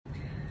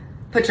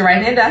Put your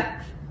right hand up.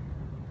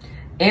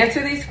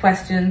 Answer these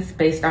questions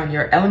based on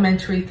your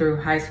elementary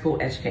through high school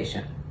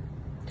education.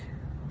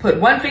 Put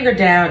one finger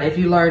down if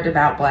you learned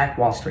about Black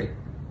Wall Street.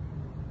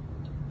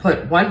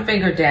 Put one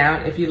finger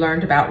down if you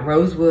learned about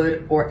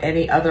Rosewood or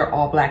any other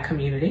all-Black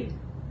community.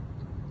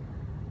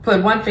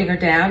 Put one finger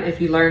down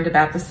if you learned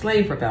about the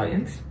slave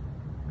rebellions.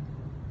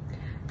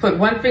 Put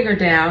one finger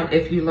down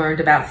if you learned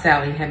about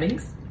Sally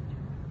Hemings.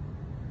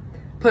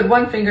 Put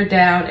one finger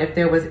down if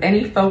there was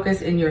any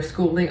focus in your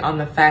schooling on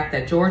the fact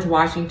that George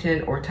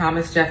Washington or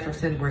Thomas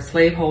Jefferson were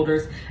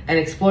slaveholders and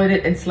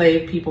exploited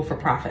enslaved people for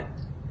profit.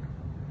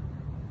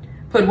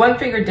 Put one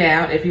finger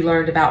down if you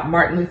learned about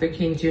Martin Luther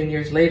King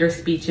Jr.'s later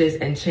speeches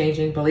and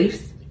changing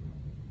beliefs.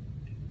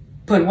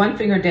 Put one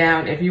finger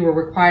down if you were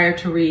required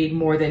to read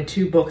more than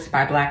 2 books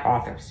by Black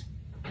authors.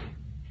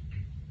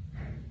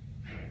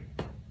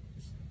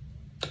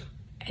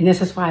 And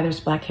this is why there's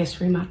Black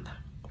History Month.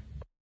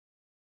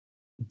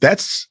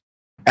 That's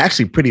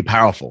actually pretty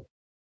powerful,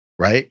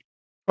 right?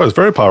 Oh, it's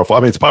very powerful. I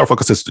mean, it's powerful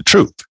because it's the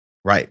truth.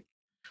 Right.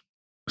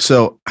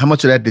 So how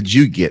much of that did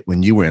you get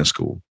when you were in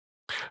school?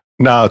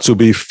 Now, to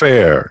be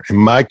fair, in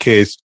my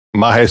case,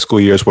 my high school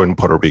years were in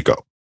Puerto Rico.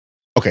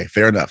 Okay,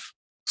 fair enough.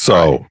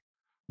 So, right.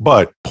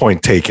 But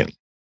point taken.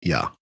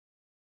 Yeah.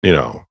 You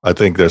know, I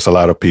think there's a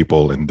lot of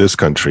people in this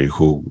country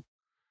who,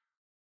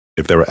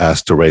 if they were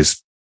asked to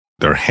raise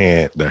their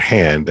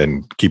hand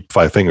and keep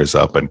 5 fingers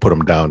up and put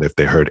them down if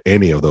they heard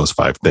any of those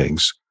 5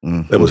 things,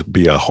 there would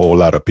be a whole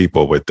lot of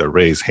people with their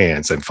raised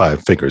hands and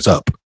 5 fingers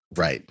up.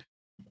 Right.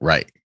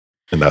 Right.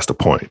 And that's the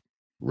point.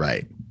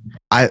 Right.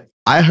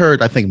 I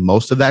heard, I think,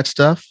 most of that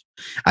stuff.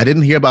 I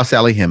didn't hear about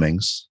Sally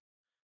Hemings.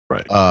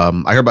 Right.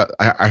 I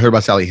heard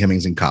about Sally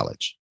Hemings in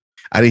college.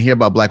 I didn't hear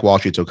about Black Wall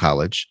Street till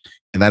college,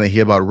 and I didn't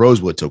hear about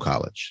Rosewood till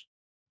college.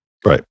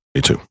 Right.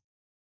 Me too.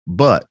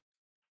 But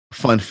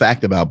fun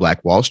fact about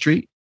Black Wall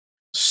Street.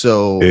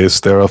 So,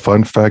 is there a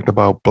fun fact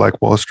about Black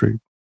Wall Street?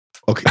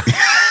 Okay.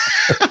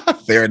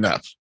 Fair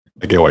enough.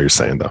 I get what you're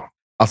saying, though.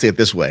 I'll say it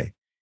this way.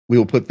 We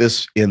will put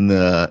this in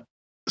the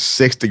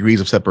 6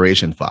 degrees of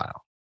separation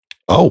file.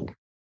 Oh.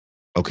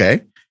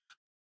 Okay.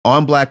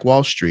 On Black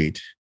Wall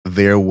Street,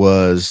 there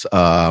was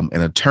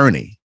an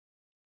attorney.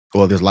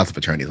 Well, there's lots of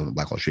attorneys on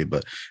Black Wall Street,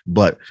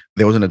 but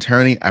there was an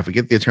attorney. I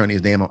forget the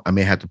attorney's name. I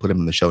may have to put him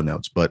in the show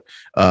notes. But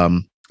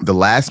the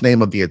last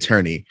name of the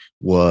attorney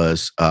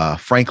was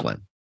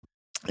Franklin.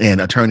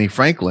 And Attorney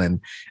Franklin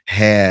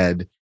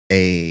had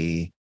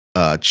a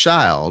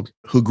child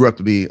who grew up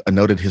to be a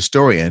noted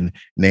historian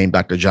named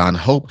Dr. John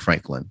Hope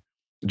Franklin.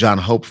 John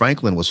Hope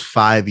Franklin was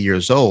 5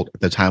 years old at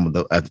the time of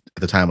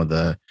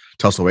the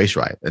Tulsa race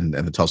riot and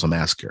the Tulsa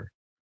massacre.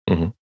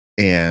 Mm-hmm.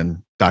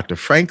 And Dr.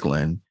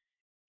 Franklin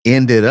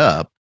ended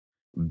up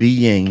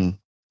being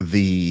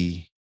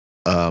the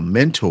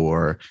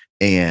mentor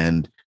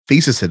and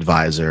thesis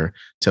advisor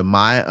to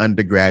my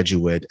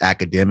undergraduate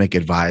academic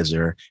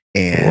advisor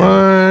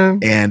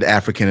and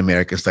African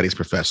American studies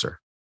professor.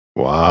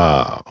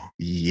 Wow.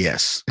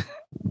 Yes.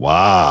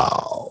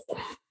 Wow.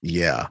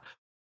 Yeah.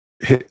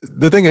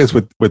 The thing is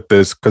with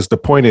this, because the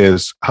point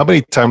is, how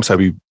many times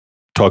have you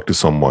talked to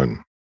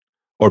someone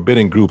or been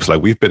in groups,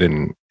 like we've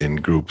been in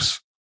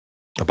groups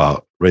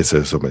about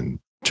racism and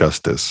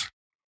justice?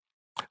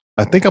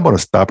 I think I'm going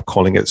to stop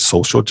calling it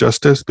social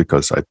justice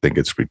because I think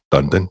it's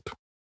redundant.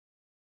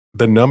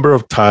 The number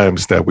of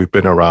times that we've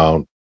been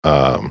around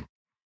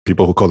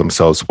people who call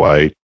themselves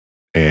white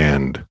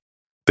and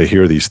they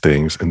hear these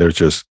things and they're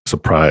just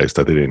surprised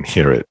that they didn't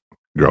hear it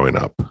growing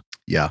up.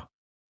 Yeah.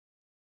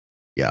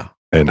 Yeah.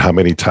 And how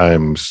many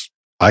times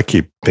I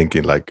keep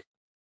thinking, like,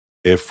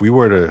 if we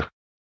were to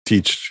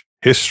teach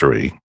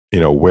history,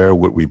 where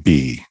would we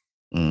be?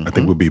 Mm-hmm. I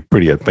think we'd be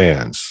pretty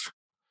advanced.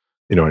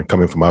 And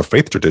coming from our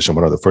faith tradition,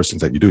 one of the first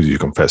things that you do is you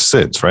confess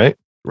sins, right?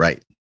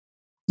 Right.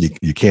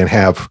 You can't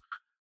have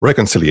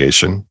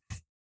reconciliation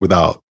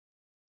without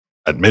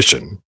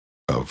admission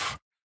of,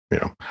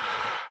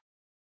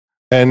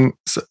 And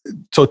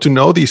so to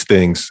know these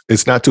things,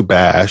 it's not to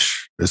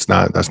bash. That's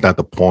not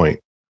the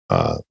point.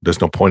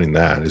 There's no point in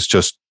that. It's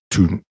just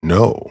to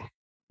know.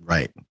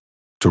 Right.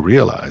 To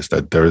realize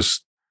that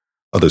there's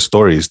other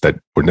stories that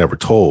were never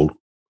told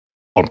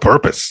on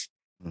purpose.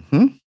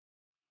 Mm-hmm.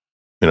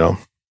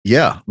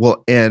 Yeah.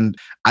 Well, and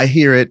I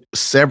hear it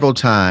several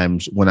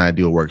times when I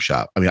do a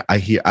workshop. I mean,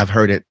 I've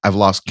heard it. I've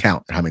lost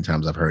count at how many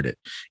times I've heard it,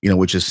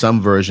 which is some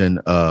version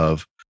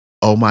of,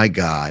 oh my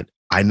God,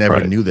 I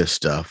never knew this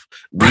stuff.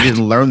 We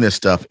didn't learn this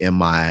stuff in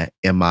my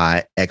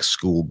ex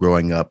school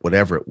growing up,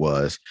 whatever it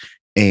was.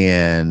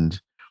 And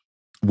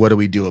what do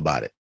we do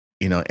about it?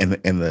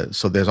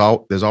 So there's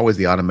always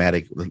the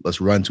automatic,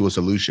 let's run to a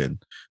solution.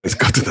 Let's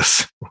go to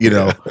this,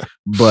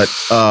 but,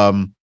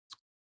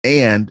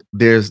 and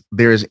there's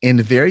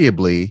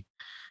invariably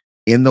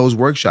in those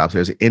workshops,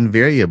 there's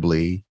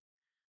invariably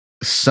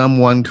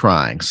someone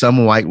crying,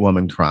 some white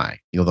woman crying,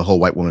 the whole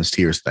white woman's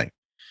tears thing,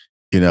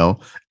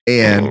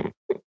 and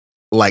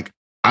like,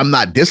 I'm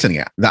not dissing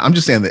it. I'm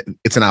just saying that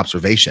it's an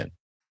observation.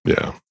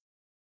 Yeah.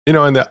 And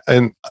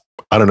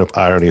I don't know if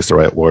irony is the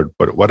right word,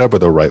 but whatever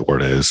the right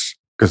word is,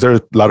 because there are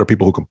a lot of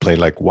people who complain,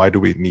 like, why do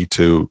we need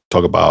to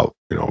talk about,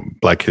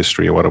 Black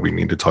history? And why do we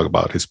need to talk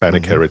about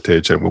Hispanic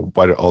heritage? And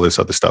why do all this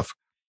other stuff?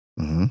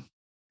 Mm-hmm.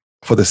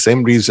 For the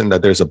same reason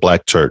that there's a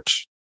Black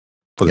church,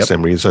 for the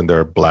same reason there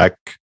are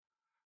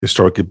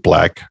historically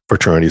Black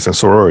fraternities and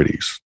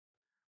sororities.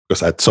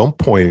 Because at some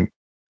point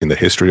in the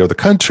history of the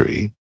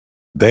country,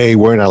 they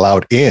weren't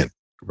allowed in.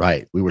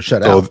 Right. We were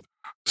shut out.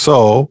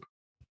 So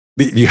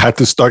you had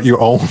to start your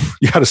own.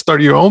 You had to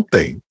start your own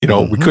thing.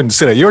 We couldn't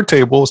sit at your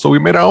table, so we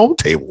made our own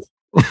table.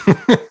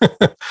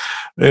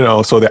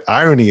 So the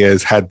irony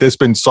is, had this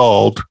been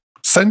solved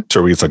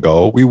centuries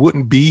ago, we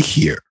wouldn't be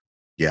here.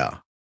 Yeah.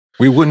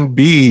 We wouldn't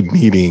be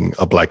needing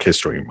a Black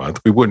History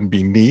Month. We wouldn't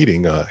be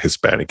needing a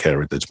Hispanic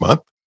Heritage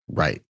Month.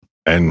 Right.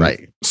 And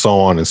so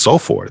on and so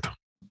forth.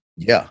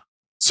 Yeah.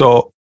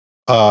 So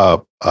a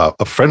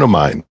friend of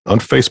mine on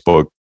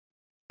Facebook,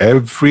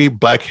 every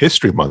Black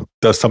History Month,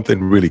 does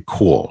something really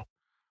cool.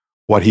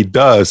 What he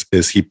does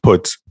is he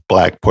puts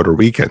Black Puerto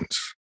Ricans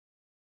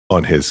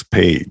on his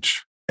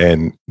page.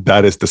 And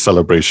that is the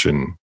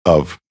celebration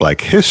of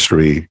Black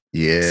history.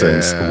 Yeah.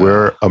 Since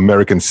we're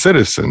American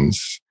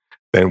citizens,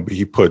 then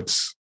he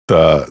puts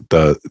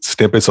the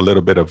snippets, a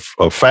little bit of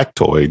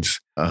factoids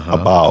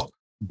about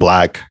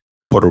Black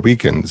Puerto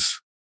Ricans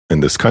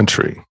in this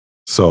country.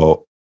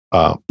 So,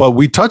 but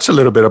we touched a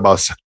little bit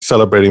about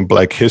celebrating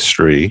Black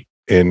history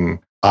in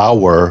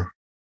our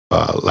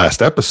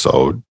last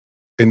episode,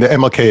 in the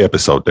MLK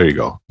episode. There you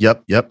go.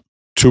 Yep.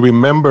 To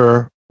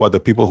remember what the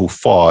people who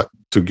fought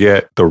to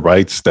get the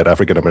rights that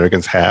African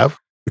Americans have,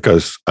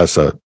 because as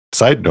a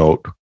side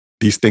note,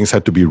 these things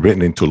had to be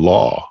written into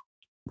law.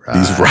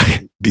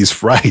 Right.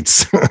 These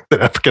rights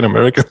that African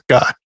Americans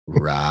got.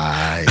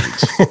 Right.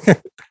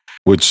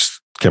 Which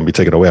can be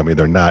taken away. I mean,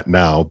 they're not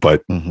now,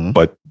 but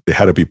they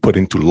had to be put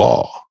into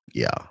law.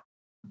 Yeah.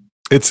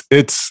 It's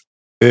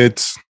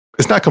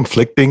not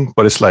conflicting,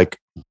 but it's like,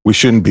 we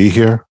shouldn't be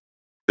here.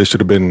 This should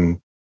have been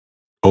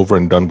over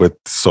and done with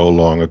so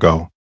long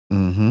ago.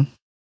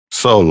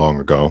 So long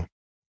ago.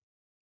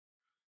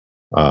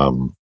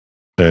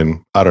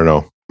 And I don't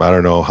know. I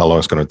don't know how long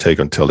it's going to take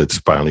until it's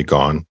finally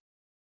gone.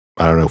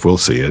 I don't know if we'll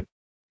see it.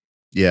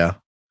 Yeah.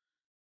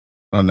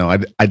 I don't know.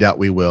 I doubt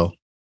we will.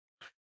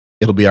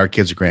 It'll be our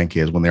kids or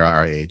grandkids when they're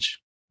our age.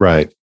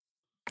 Right.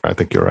 I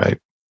think you're right.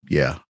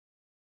 Yeah.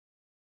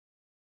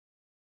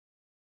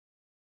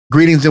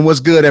 Greetings and what's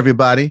good,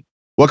 everybody.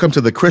 Welcome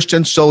to the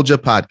Christian Soldier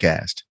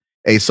Podcast,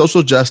 a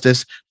social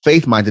justice,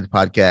 faith-minded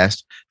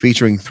podcast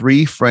featuring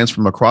three friends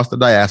from across the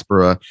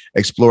diaspora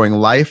exploring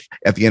life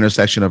at the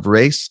intersection of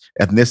race,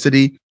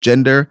 ethnicity,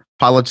 gender,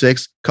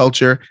 politics,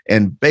 culture,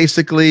 and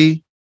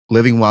basically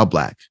living while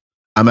Black.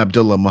 I'm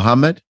Abdullah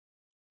Muhammad.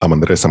 I'm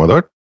Andres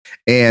Amador.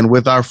 And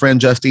with our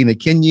friend Justina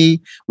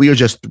Kinney, we are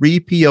just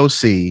three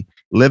POC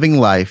living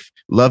life,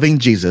 loving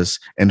Jesus,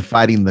 and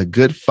fighting the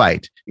good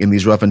fight in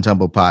these rough and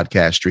tumble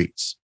podcast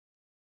streets.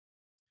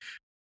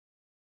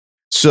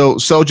 So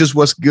soldiers,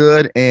 what's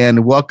good?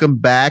 And welcome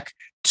back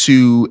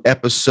to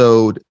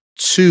episode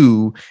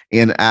 2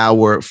 in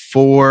our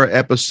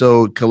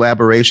 4-episode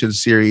collaboration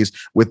series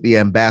with the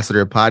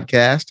Ambassador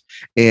podcast.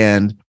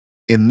 And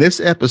in this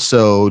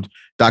episode,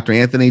 Dr.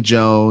 Anthony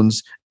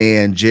Jones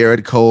and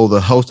Jared Cole,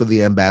 the host of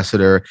the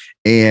Ambassador,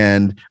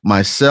 and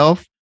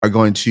myself are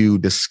going to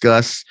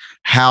discuss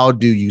how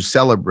do you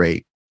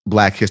celebrate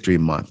Black History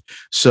Month.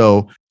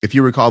 So if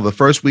you recall, the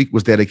first week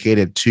was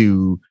dedicated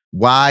to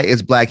why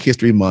is Black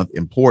History Month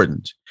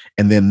important?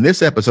 And then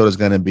this episode is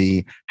going to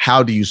be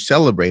how do you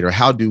celebrate, or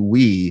how do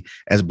we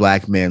as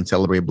Black men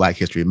celebrate Black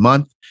History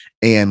Month?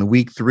 And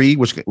week 3,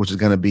 which is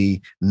going to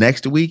be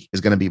next week, is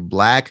going to be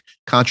Black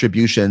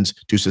contributions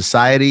to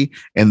society.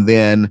 And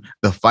then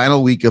the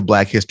final week of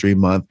Black History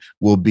Month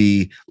will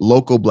be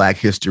local Black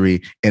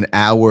history in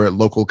our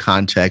local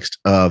context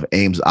of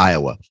Ames,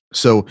 Iowa.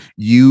 So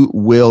you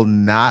will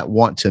not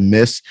want to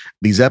miss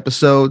these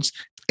episodes.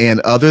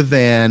 And other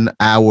than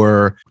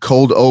our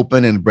cold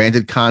open and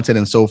branded content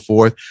and so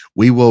forth,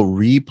 we will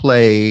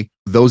replay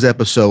those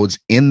episodes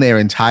in their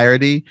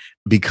entirety,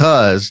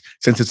 because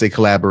since it's a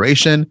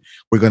collaboration,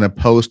 we're going to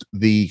post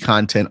the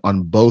content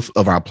on both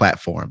of our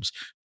platforms.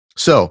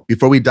 So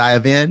before we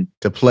dive in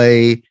to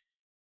play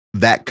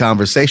that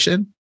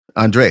conversation,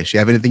 Andres, you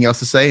have anything else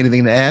to say?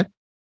 Anything to add?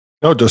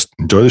 No, just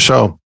enjoy the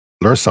show.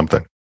 Learn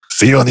something.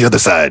 See you on the other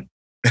side.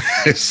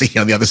 See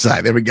you on the other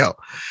side. There we go.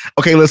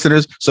 Okay,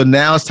 listeners. So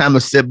now it's time to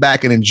sit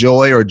back and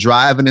enjoy, or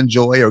drive and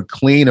enjoy, or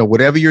clean, or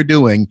whatever you're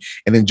doing,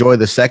 and enjoy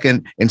the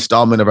second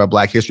installment of our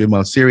Black History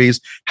Month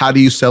series. How do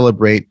you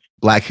celebrate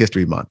Black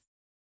History Month?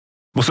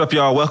 What's up,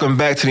 y'all? Welcome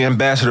back to the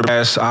Ambassador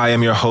Cast. I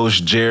am your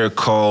host, Jared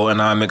Cole,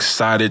 and I'm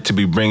excited to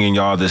be bringing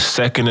y'all the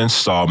second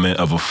installment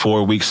of a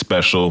 4-week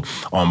special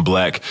on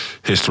Black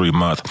History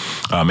Month.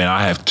 And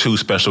I have 2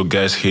 special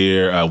guests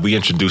here. We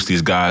introduced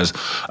these guys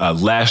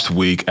last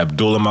week,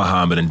 Abdullah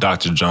Muhammad and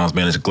Dr. Jones.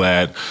 Man, it's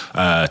glad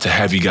to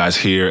have you guys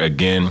here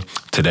again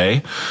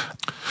today.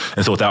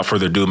 And so without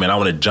further ado, man, I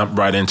want to jump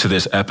right into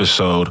this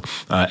episode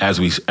as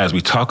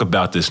we talk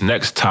about this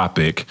next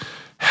topic,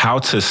 how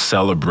to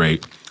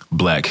celebrate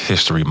Black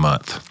History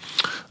Month.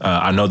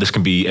 I know this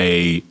can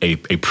be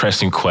a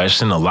pressing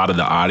question. A lot of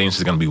the audience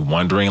is going to be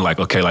wondering, like,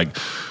 okay, like,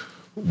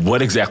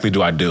 what exactly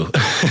do I do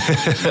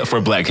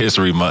for Black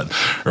History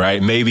Month,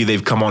 right? Maybe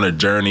they've come on a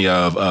journey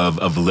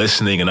of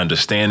listening and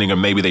understanding, or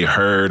maybe they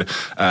heard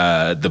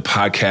the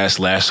podcast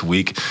last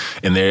week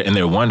and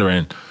they're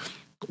wondering,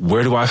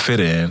 where do I fit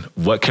in?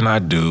 What can I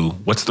do?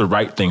 What's the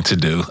right thing to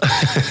do?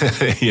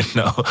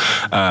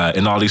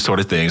 And all these sort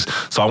of things.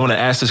 So I want to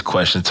ask this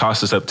question,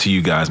 toss this up to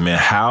you guys, man.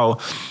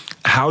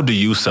 How do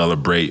you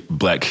celebrate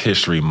Black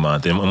History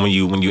Month? And when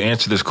you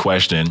answer this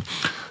question,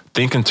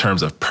 think in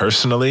terms of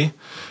personally,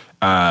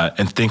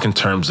 and think in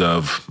terms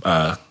of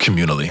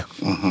communally.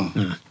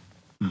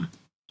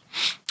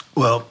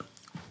 Well,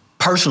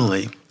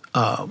 personally,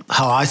 how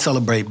I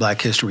celebrate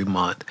Black History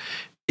Month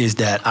is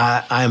that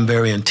I am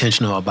very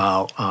intentional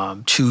about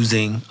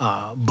choosing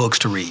books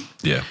to read.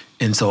 Yeah.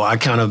 And so I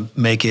kind of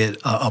make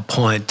it a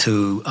point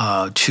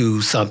to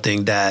choose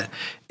something that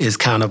is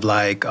kind of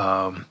like,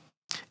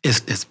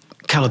 it's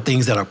kind of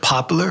things that are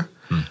popular,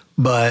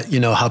 but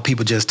how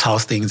people just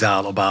toss things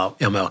out about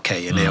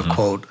MLK and they'll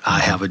quote, "I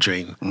have a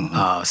dream"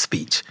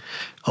 speech.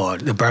 Or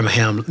the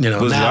Birmingham,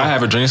 Was I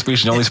have a dream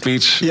speech, the only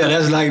speech? Yeah,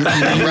 that's like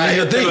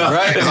your thing,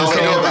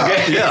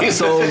 right?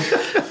 So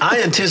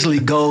I intentionally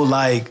go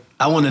like,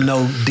 I want to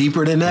know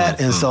deeper than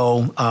that. And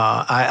so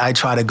I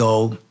try to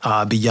go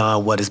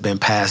beyond what has been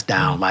passed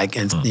down, like,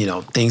 and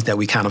things that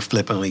we kind of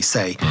flippantly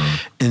say.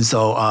 And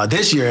so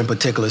this year in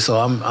particular, so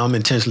I'm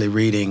intentionally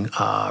reading,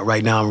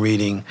 right now I'm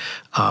reading,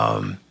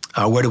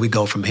 Where Do We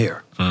Go From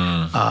Here?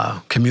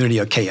 Community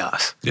or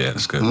Chaos. Yeah,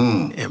 that's good.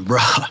 And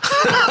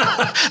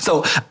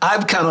so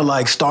I've kind of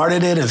like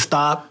started it and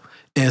stopped.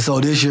 And so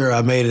this year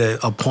I made it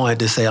a point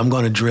to say, I'm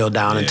going to drill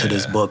down into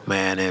this book,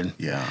 man. And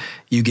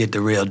you get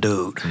the real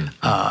dude.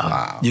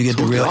 Wow. You get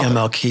So the real who's the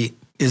MLK.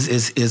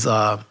 Is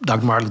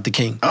Dr. Martin Luther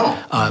King.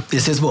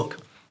 It's his book.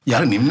 I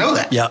didn't even know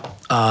that. Yep.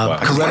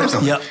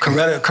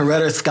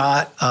 Coretta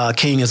Scott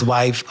King, his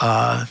wife,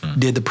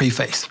 did the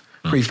preface.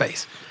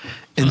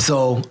 And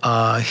so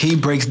he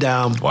breaks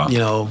down,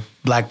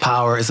 Black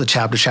Power. It's a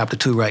chapter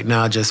 2 right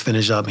now, just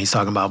finished up. He's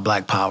talking about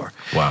Black Power.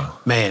 Wow.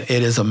 Man,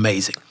 it is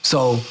amazing.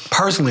 So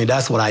personally,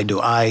 that's what I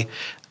do. I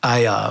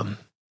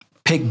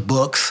pick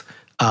books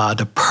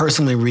to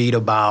personally read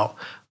about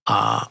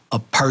a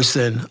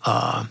person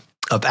of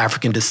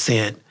African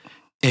descent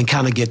and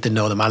kind of get to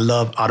know them. I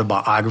love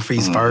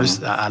autobiographies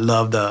first. I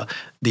love the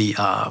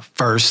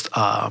first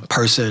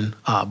person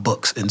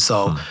books. And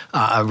so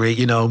I read,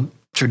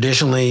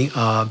 traditionally,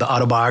 the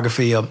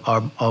autobiography of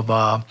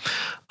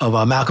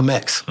Malcolm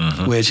X,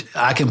 which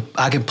I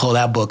can pull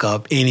that book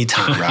up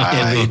anytime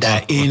and read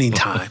that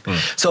anytime.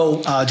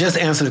 So just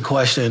to answer the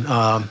question,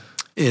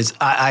 is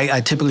I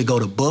typically go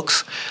to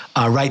books.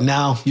 Right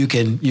now, you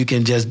can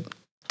just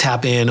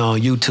tap in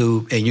on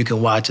YouTube and you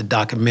can watch a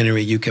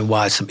documentary. You can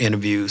watch some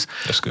interviews.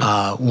 That's good.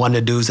 One of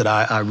the dudes that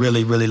I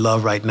really, really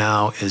love right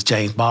now is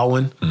James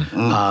Baldwin.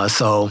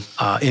 So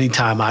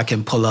anytime I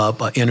can pull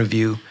up an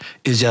interview,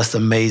 is just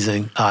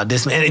amazing.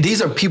 This man, and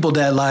these are people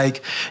that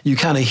like you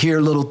kind of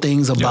hear little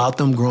things about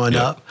them growing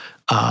up,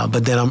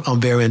 but then I'm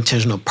very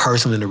intentional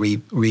personally to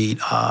read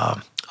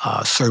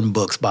certain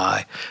books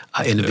by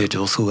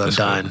individuals who have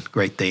done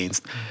great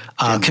things.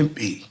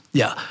 Communally,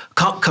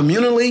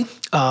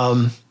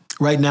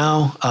 right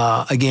now,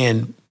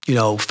 again,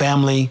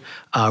 family,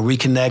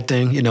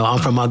 reconnecting. I'm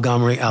from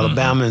Montgomery,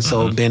 Alabama, and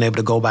so being able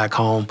to go back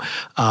home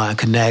and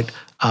connect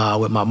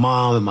with my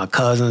mom and my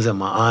cousins and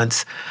my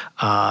aunts,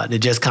 to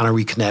just kind of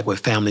reconnect with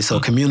family. So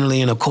communally,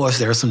 and of course,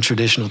 there are some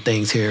traditional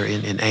things here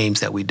in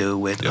Ames that we do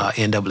with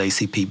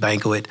NAACP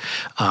Banquet.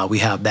 We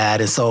have that.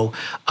 And so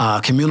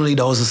communally,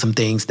 those are some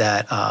things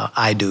that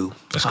I do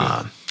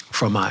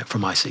from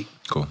my seat.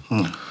 Cool.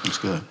 That's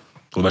good.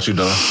 What about you,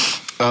 Don?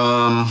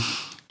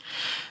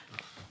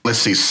 Let's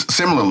see.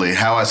 Similarly,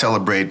 how I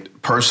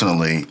celebrate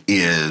personally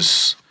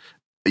is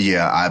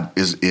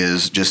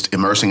just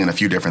immersing in a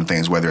few different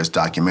things, whether it's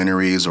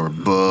documentaries or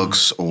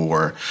books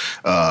or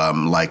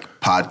like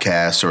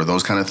podcasts or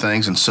those kind of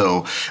things. And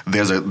so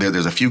there's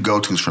a few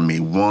go-tos for me.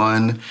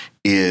 One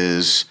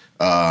is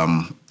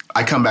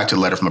I come back to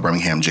the letter from a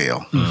Birmingham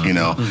jail, and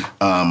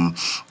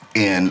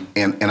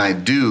I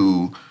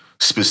do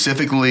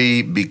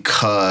specifically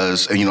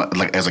because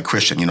like as a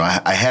Christian,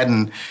 I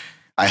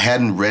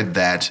hadn't read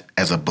that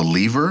as a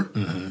believer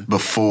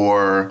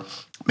before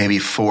maybe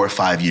 4 or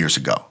 5 years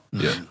ago.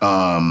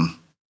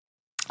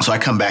 So I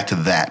come back to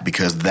that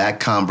because that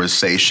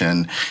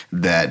conversation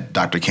that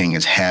Dr. King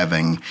is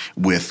having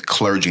with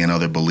clergy and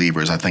other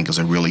believers, I think, is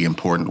a really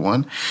important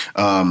one.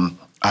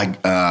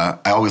 I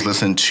always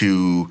listen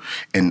to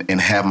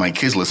and have my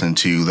kids listen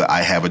to the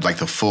I Have a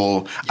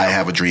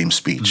Dream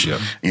speech,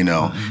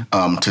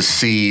 to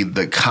see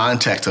the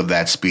context of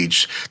that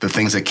speech, the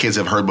things that kids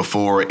have heard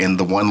before in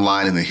the one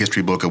line in the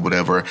history book or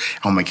whatever.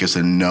 I want my kids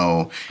to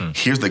know,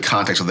 here's the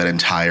context of that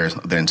entire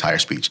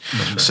speech.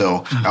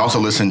 So I also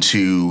listen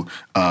to,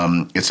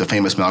 it's a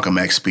famous Malcolm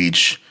X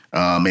speech,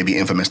 maybe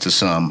infamous to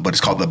some, but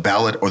it's called The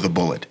Ballot or the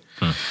Bullet.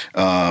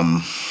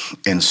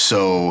 And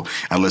so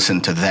I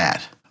listen to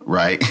that.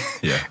 right?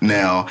 Yeah.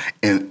 Now,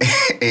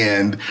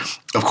 and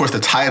of course, the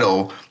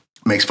title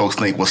makes folks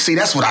think, well, see,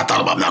 that's what I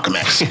thought about Malcolm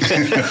X,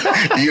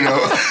 you know.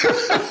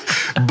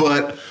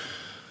 but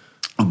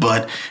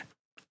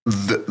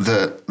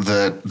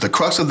the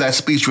crux of that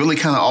speech really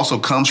kind of also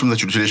comes from the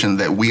tradition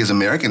that we as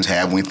Americans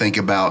have when we think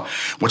about,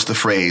 what's the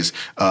phrase,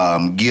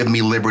 give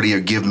me liberty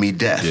or give me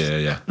death.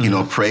 Yeah. You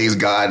know, praise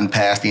God and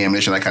pass the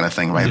ammunition, that kind of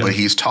thing, right? Yeah. But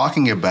he's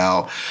talking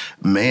about,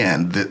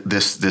 man,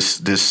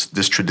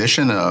 this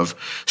tradition of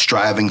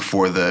striving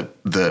for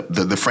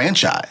the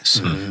franchise,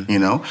 you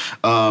know?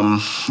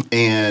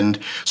 And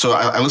so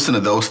I listen to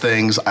those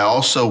things. I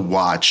also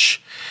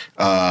watch,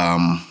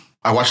 I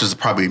watch this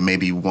probably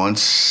maybe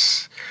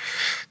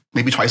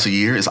twice a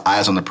year, is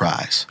Eyes on the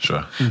Prize.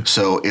 Sure.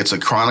 So it's a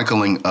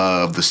chronicling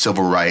of the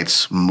civil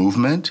rights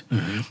movement.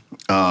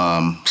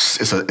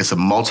 It's a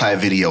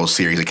multi-video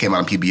series. It came out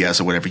on PBS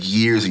or whatever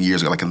years and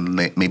years ago, like in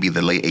maybe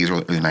the late 80s or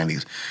early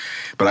 90s.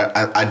 But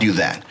I do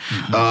that.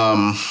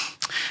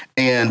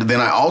 And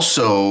then I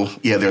also,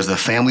 there's the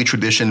family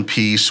tradition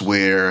piece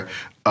where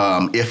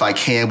if I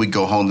can, we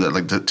go home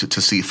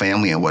to see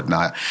family and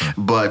whatnot.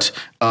 But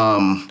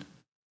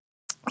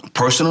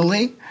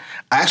personally,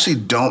 I actually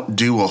don't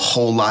do a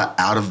whole lot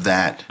out of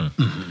that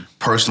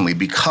personally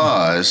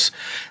because,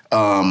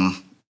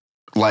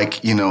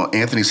 like, you know,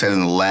 Anthony said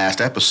in the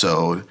last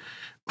episode,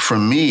 for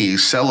me,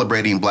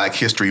 celebrating Black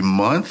History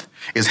Month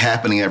is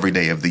happening every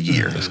day of the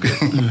year. That's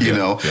good. You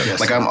know,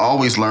 like I'm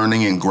always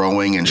learning and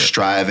growing and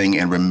striving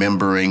and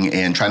remembering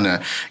and trying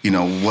to, you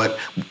know, what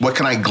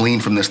can I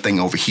glean from this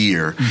thing over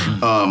here?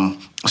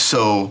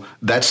 So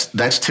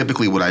that's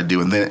typically what I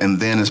do, and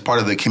then as part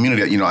of the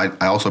community, you know,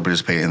 I also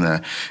participate in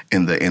the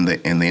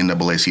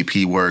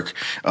NAACP work,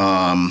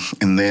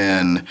 and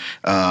then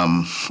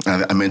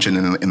I mentioned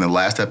in the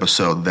last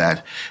episode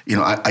that, you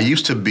know, I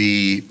used to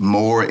be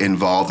more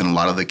involved in a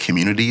lot of the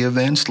community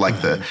events, like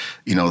the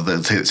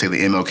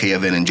MLK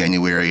event in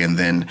January, and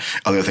then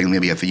other things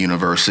maybe at the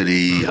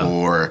university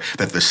or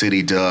that the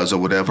city does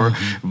or whatever.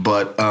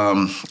 But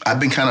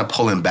I've been kind of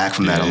pulling back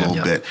from that a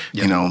little bit,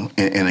 you know,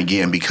 and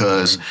again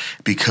because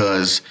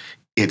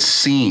it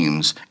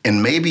seems,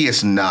 and maybe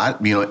it's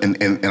not, you know,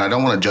 and I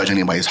don't want to judge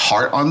anybody's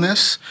heart on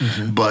this,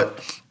 but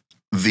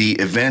the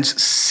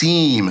events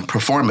seem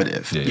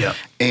performative. Yeah.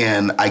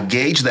 And I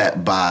gauge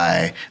that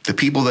by the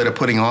people that are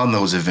putting on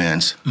those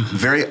events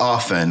very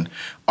often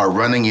are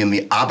running in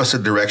the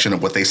opposite direction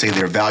of what they say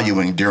they're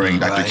valuing during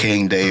Dr.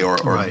 King Day or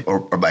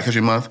Black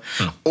History Month,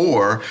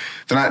 or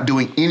they're not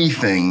doing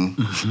anything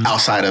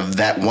outside of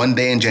that one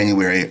day in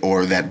January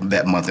or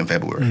that month in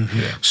February.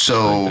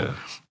 So,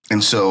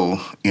 and so,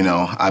 you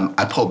know,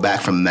 I pull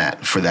back from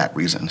that for that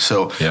reason.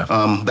 So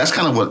that's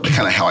kind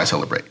of how I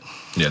celebrate.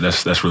 Yeah,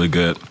 that's really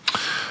good.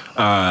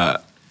 I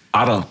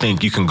don't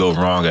think you can go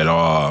wrong at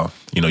all.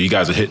 You know, you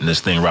guys are hitting this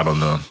thing right on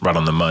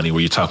the money,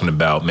 where you're talking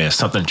about, man,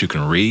 something that you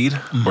can read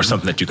or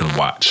something that you can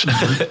watch.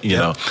 You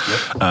know,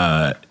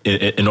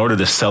 in order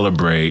to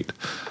celebrate,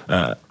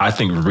 I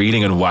think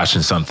reading and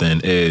watching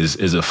something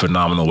is a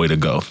phenomenal way to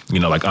go. You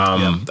know, like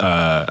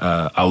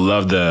I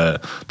love the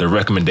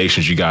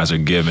recommendations you guys are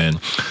giving.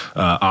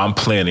 I'm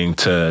planning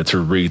to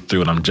read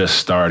through, and I'm just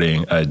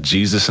starting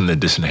Jesus and the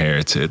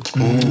Disinherited.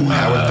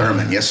 Howard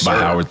Thurman, yes, sir. By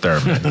Howard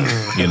Thurman.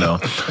 You know,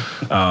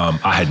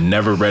 I had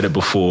never read it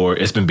before.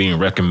 It's been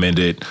being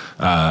recommended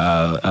for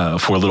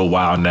a little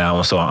while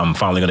now, so I'm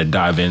finally going to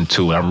dive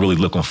into it. I'm really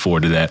looking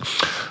forward to that.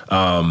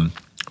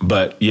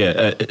 But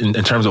yeah, in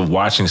terms of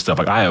watching stuff,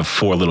 like I have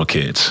 4 little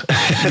kids,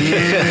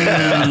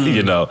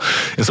 you know,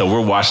 and so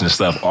we're watching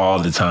stuff all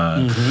the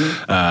time.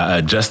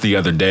 Just the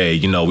other day,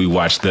 you know, we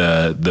watched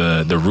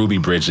the Ruby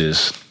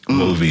Bridges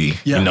movie,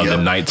 the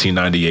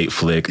 1998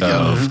 flick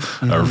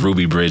of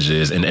Ruby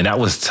Bridges, and that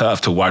was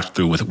tough to watch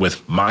through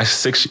with my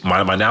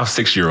now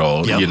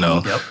 6-year-old, you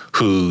know,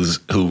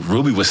 who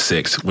Ruby was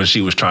 6 when she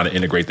was trying to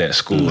integrate that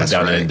school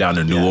down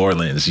in New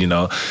Orleans, you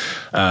know,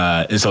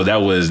 and so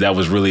that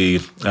was really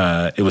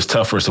it was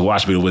tough for us to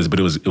watch, but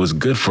it was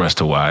good for us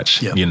to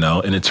watch, you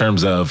know, and in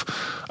terms of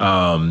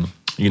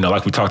you know,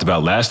 like we talked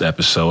about last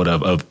episode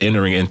of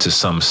entering into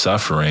some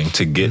suffering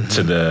to get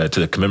to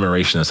the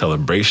commemoration and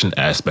celebration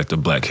aspect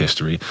of Black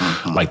history.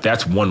 Like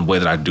that's one way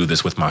that I do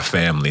this with my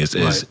family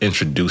is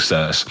introduce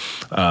us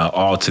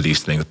all to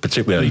these things,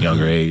 particularly at a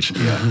younger age.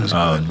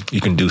 You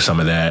can do some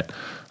of that.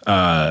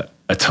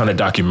 A ton of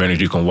documentaries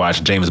you can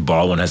watch. James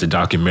Baldwin has a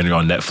documentary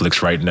on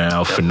Netflix right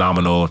now.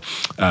 Phenomenal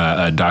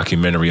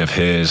documentary of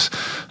his.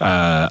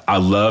 I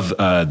love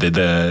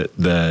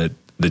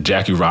the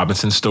Jackie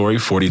Robinson story,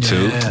 42,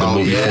 the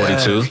movie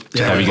 42.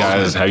 Have you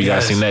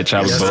guys seen that?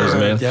 Chadwick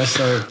Boseman? Yes,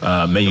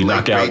 sir. Man, you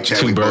knock out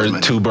two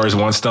birds,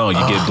 one stone.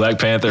 You get Black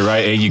Panther,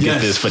 right? And you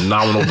get this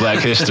phenomenal Black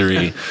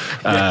history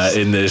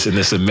in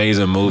this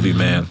amazing movie,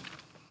 man.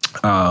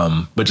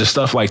 But just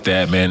stuff like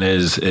that, man,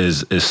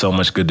 is so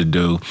much good to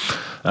do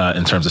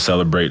in terms of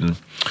celebrating.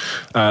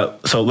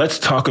 So let's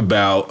talk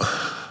about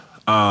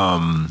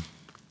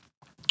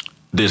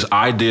this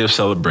idea of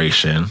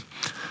celebration.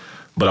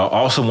 But I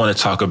also want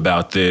to talk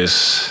about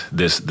this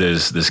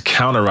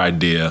counter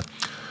idea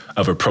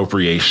of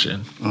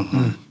appropriation.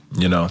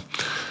 You know,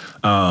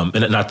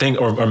 and I think,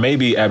 or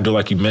maybe Abdul,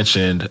 like you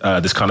mentioned,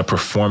 this kind of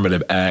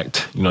performative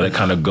act, you know, that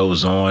kind of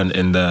goes on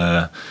in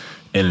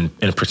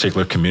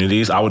particular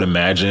communities. I would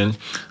imagine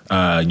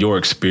your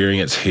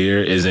experience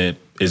here isn't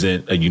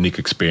a unique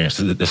experience.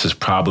 This is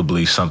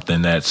probably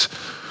something that's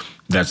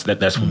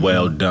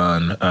well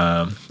done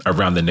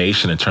around the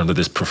nation in terms of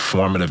this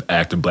performative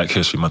act of Black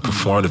History Month,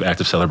 performative act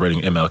of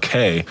celebrating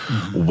MLK,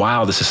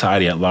 while the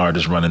society at large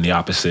is running the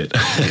opposite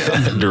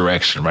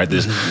direction, right?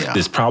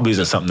 This probably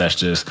isn't something that's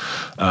just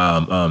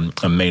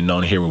made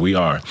known here where we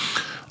are.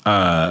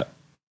 But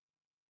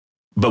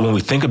when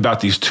we think about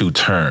these two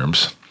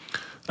terms,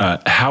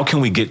 how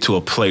can we get to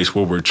a place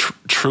where we're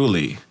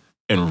truly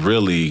and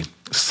really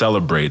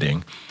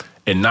celebrating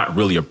and not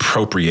really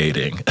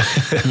appropriating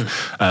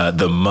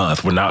the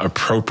month? We're not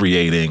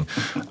appropriating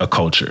a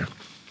culture.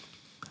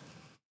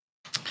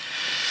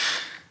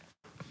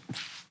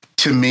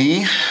 To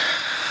me,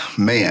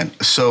 man,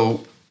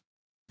 so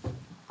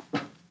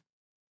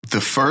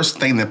the first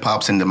thing that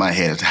pops into my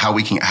head is how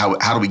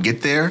do we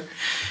get there?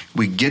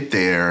 We get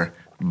there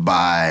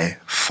by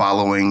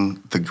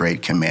following the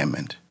Great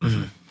Commandment.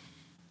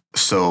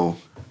 So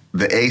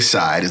the A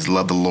side is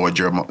love the Lord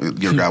your God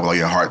with all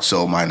your heart,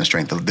 soul, mind, and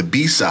strength. The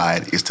B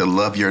side is to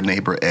love your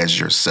neighbor as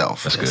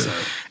yourself. That's good.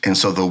 And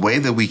so the way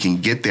that we can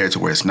get there to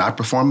where it's not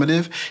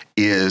performative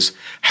is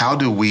how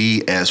do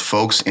we as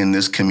folks in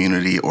this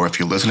community, or if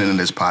you're listening to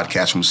this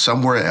podcast from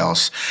somewhere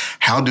else,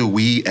 how do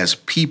we as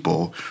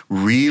people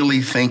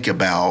really think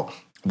about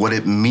what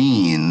it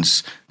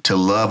means to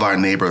love our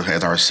neighbor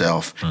as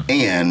ourselves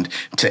and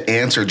to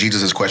answer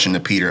Jesus' question to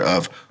Peter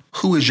of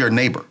who is your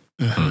neighbor?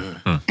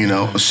 You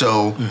know,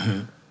 so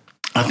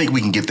I think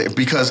we can get there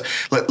because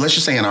let's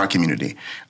just say in our community,